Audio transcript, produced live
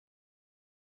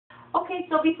Okay,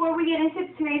 so before we get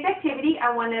into today's activity,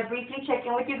 I want to briefly check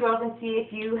in with you girls and see if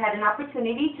you had an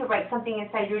opportunity to write something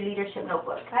inside your leadership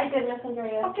notebook. I did, Miss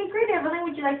Andrea. Okay, great. Evelyn,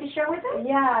 would you like to share with us?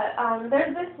 Yeah,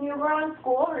 there's this new girl in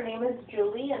school. Her name is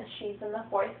Julie, and she's in the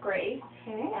 4th grade.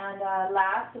 Okay. And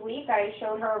last week, I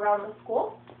showed her around the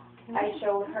school. Okay. I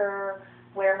showed her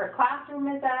where her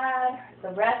classroom is at,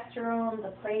 the restroom,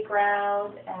 the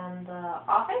playground, and the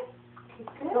office. Okay,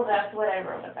 good. So that's what I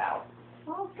wrote about.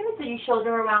 Oh, good. So you showed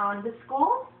her around the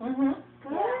school? Mhm.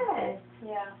 Good.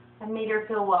 Yeah. And made her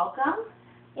feel welcome?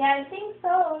 Yeah, I think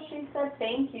so. She said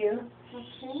thank you.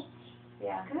 Okay.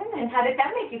 Yeah. Good. And how did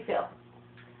that make you feel?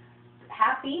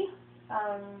 Happy.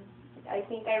 I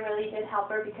think I really did help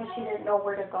her because she didn't know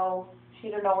where to go. She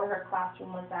didn't know where her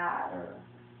classroom was at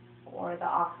or the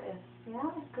office. Yeah,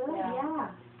 good. Yeah. Yeah.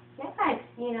 Yeah,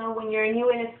 you know, when you're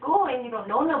new in a school and you don't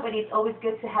know nobody, it's always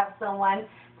good to have someone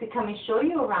to come and show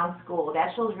you around school.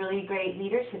 That shows really great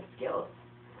leadership skills.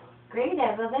 Great,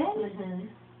 Evelyn. Mhm.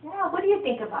 Yeah, what do you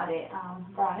think about it,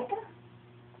 Veronica?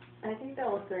 I think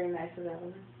that was very nice of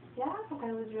Evelyn. Yeah, that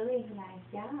was really nice,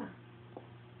 yeah.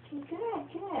 Okay,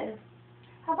 good, good.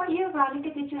 How about you,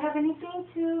 Veronica? Did you have anything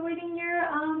to write in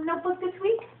your notebook this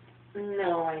week?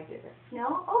 No, I didn't.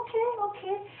 No? Okay,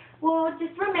 okay. Well,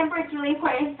 just remember it's really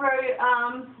important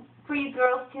for you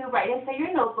girls to write inside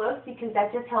your notebook because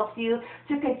that just helps you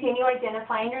to continue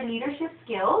identifying your leadership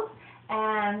skills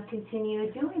and continue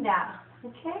doing that.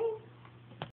 Okay?